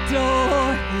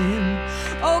adore Him.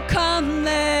 Oh, come,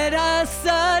 let us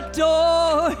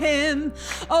adore Him.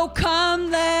 Oh, come,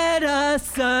 let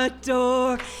us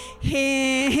adore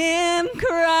Him,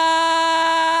 Christ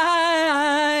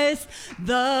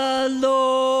the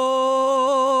Lord.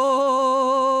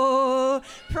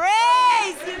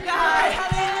 Praise you, God.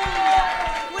 Hallelujah.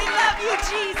 We love you,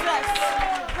 Jesus.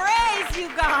 Praise you,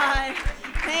 God.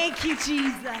 Thank you,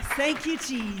 Jesus. Thank you,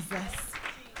 Jesus.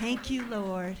 Thank you,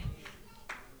 Lord.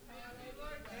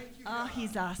 Oh,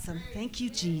 He's awesome. Thank you,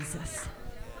 Jesus.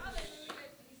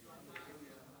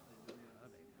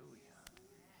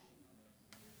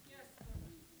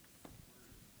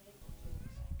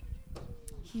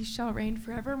 He shall reign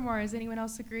forevermore. Does anyone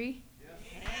else agree?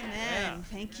 Amen.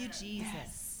 Thank you, Jesus.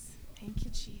 Yes. Thank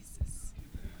you, Jesus.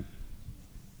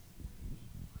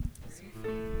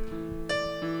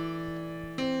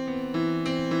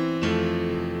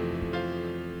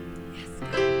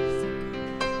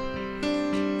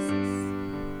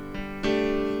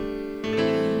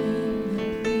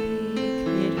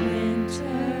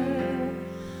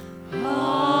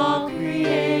 All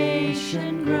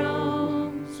creation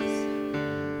groans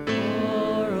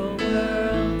for a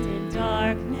world in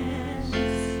darkness,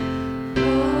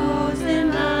 frozen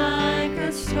like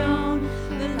a stone.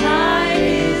 The light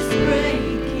is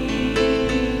breaking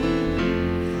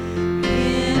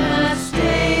in a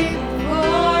stable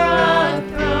for a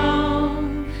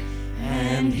throne,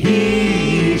 And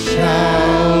He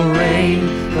shall reign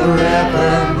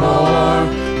forevermore,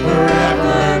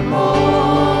 forevermore.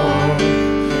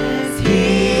 Yes,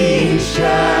 He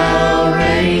shall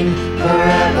reign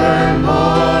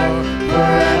forevermore,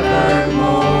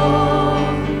 forevermore.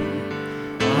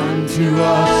 Unto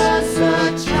us a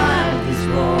child is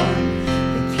born,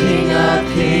 the King of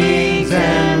kings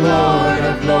and Lord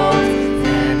of lords,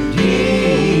 and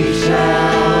He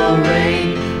shall reign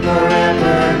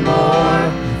forevermore,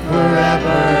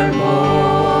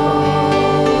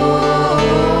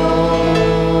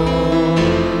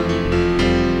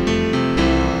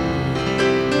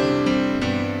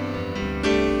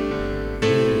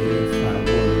 If I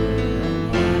were a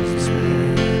wise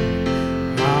man,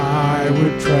 I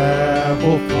would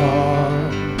travel far.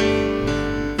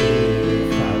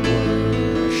 If I were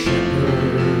a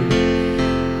shepherd,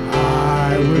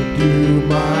 I would do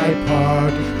my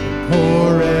part,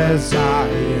 poor as I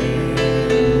am.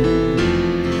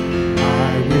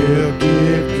 I will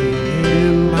give to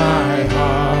Him my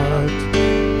heart,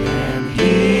 and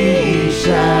He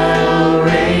shall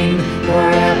reign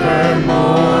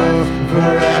forevermore,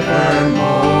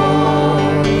 forevermore.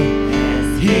 Yes,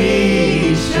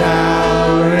 He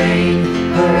shall reign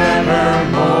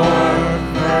forevermore,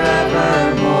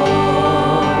 forevermore.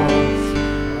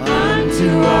 Unto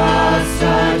us a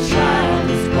child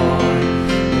is born,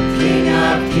 the King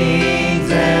of kings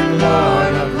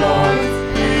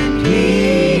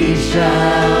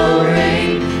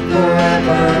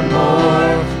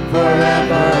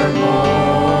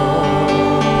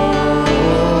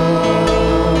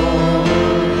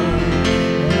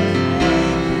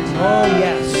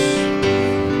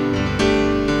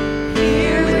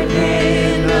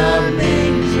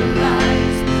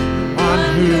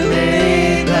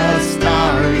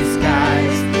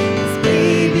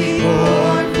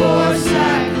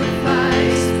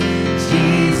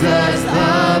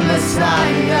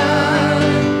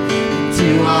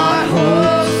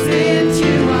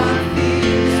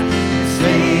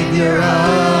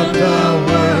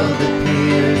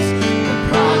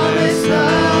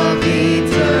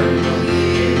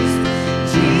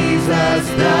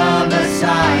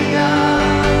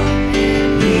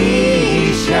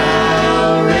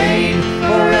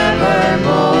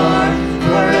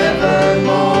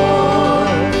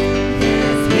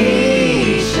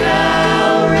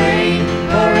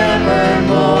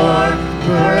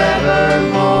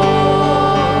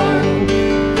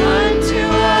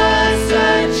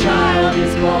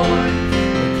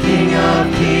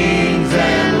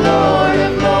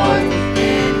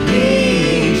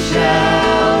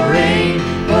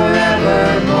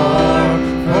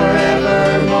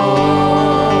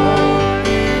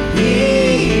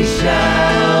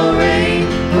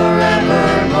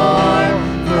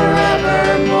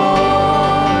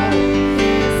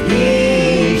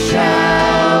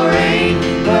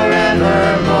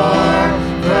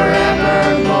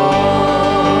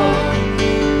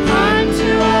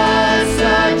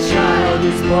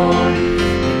born,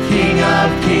 the King of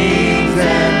kings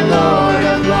and Lord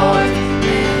of lords,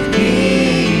 and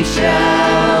he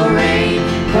shall reign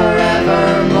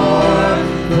forevermore,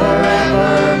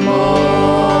 forevermore.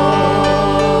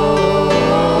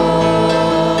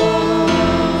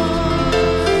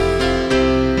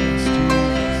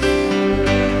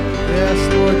 Yes,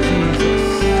 Lord Jesus.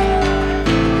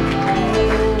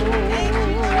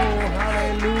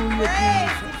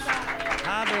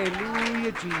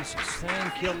 Hallelujah, Jesus.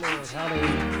 Thank you, Lord.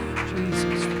 Hallelujah.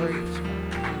 Jesus, praise God.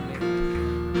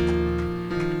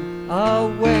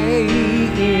 Away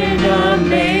in a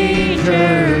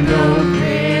manger, no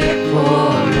bed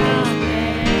for a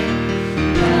man.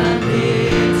 The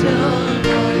little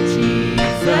Lord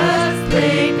Jesus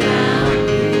laid down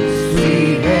his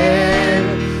sweet head.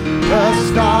 The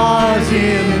stars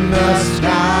in the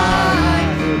sky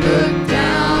look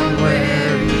down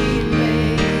where he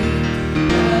lay.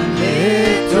 The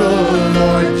little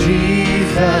Lord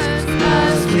Jesus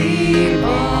asleep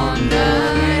on the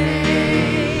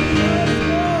hay.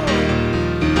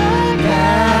 The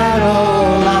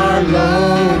cattle are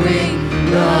lowing,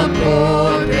 the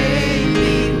poor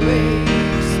baby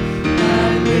wakes. The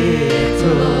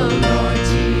little Lord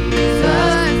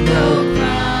Jesus no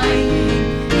crying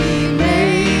he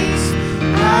makes.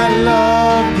 I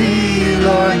love thee,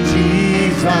 Lord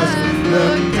Jesus,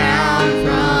 look down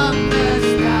from the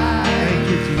sky. Thank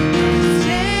you, Jesus.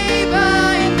 Stay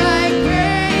by thy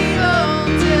cradle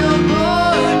till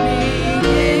morning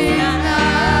and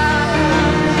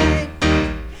night.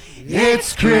 It's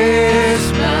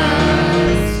Christmas,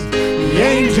 the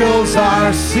angels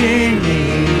are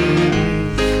singing,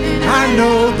 and I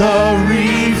know the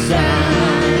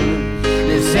reason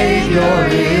the Savior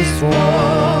is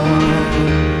born.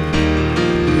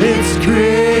 It's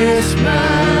Christmas,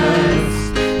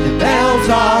 the bells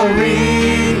are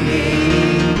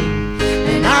ringing,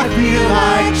 and I feel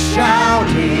like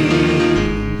shouting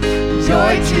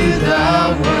joy to the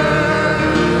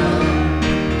world.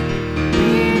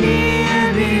 Be near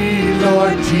me,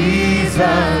 Lord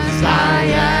Jesus,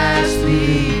 I ask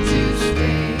thee to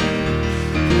stay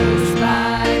close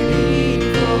by me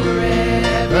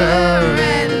forever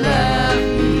and love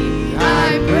me, I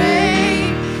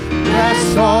pray. Bless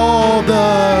all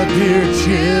the dear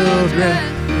children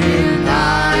in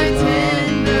thy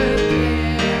tender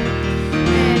care,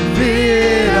 and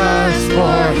bid us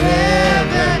for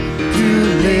heaven to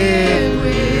live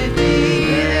with thee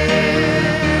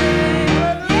there.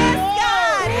 Yes,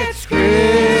 God, it's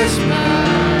Christmas,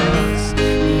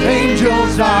 the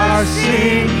angels are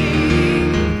singing,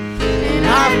 and I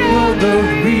know the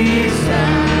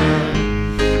reason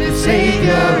the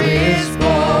Savior is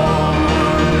born.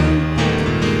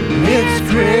 It's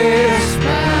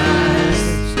Christmas,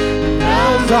 the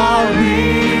bells are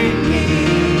ringing,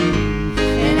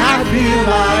 and I feel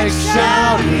like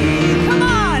shouting, come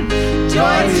on,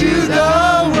 joy to the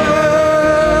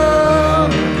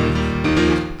world.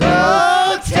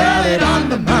 Go tell it on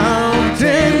the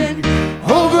mountain,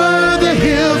 over the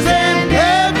hills and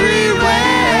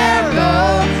everywhere.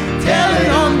 Go tell it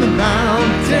on the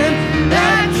mountain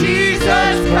that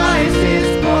Jesus Christ is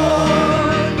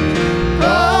born.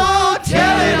 Go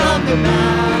tell it on the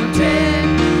mountain,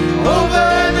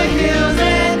 over the hills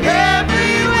and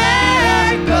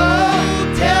everywhere. Go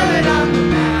tell it on the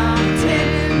mountain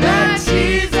that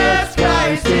Jesus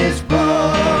Christ is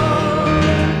born.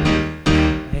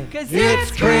 'Cause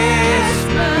it's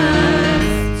Christmas,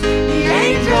 the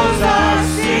angels are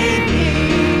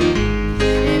singing,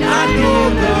 and I know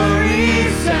the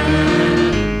reason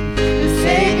the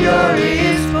Savior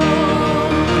is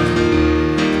born.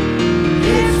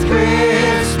 It's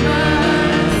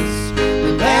Christmas,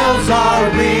 the bells are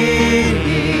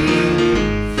ringing,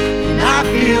 and I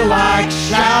feel like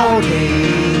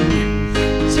shouting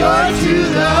joy to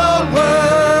the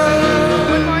world.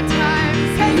 One more time.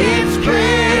 It's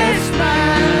Christmas,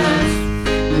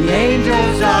 the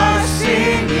angels are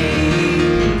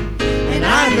singing, and I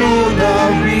know the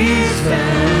reason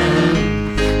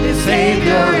the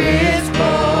Savior is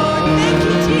born. Thank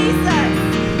you, Jesus.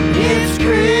 It's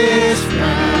Christmas,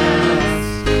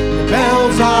 the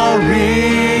bells are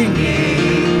ringing,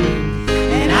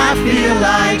 and I feel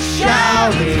like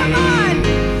shouting, come on,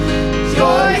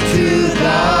 joy to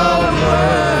the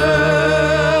world.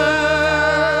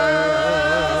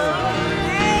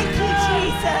 Thank you,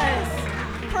 Jesus.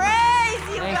 Praise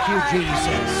you, Thank God. you,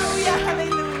 Jesus. Hallelujah,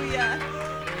 hallelujah.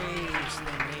 Praise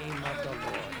the name of the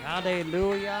Lord.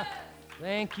 Hallelujah.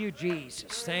 Thank you,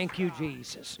 Jesus. Thank you,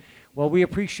 Jesus. Well, we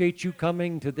appreciate you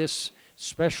coming to this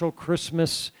special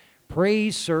Christmas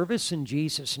praise service in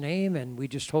Jesus' name, and we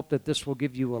just hope that this will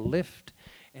give you a lift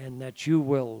and that you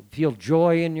will feel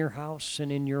joy in your house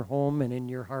and in your home and in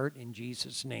your heart in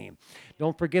Jesus' name.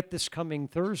 Don't forget, this coming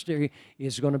Thursday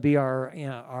is going to be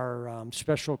our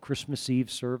special Christmas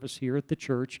Eve service here at the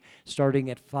church, starting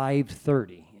at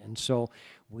 5:30. And so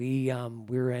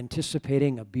we're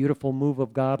anticipating a beautiful move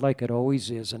of God like it always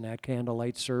is in that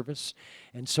candlelight service.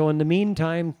 And so in the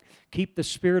meantime, keep the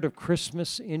spirit of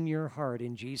Christmas in your heart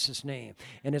in Jesus' name.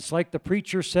 And it's like the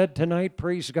preacher said tonight,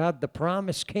 praise God, the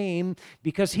promise came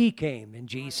because He came in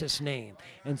Jesus' name.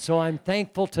 And so I'm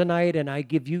thankful tonight, and I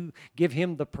give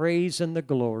Him the praise and the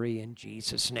glory in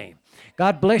Jesus' name.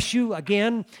 God bless you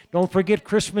again. Don't forget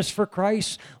Christmas for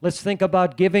Christ. Let's think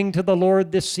about giving to the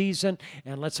Lord this season,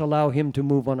 and let's allow Him to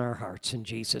move on our hearts in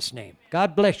Jesus' name.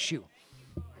 God bless you.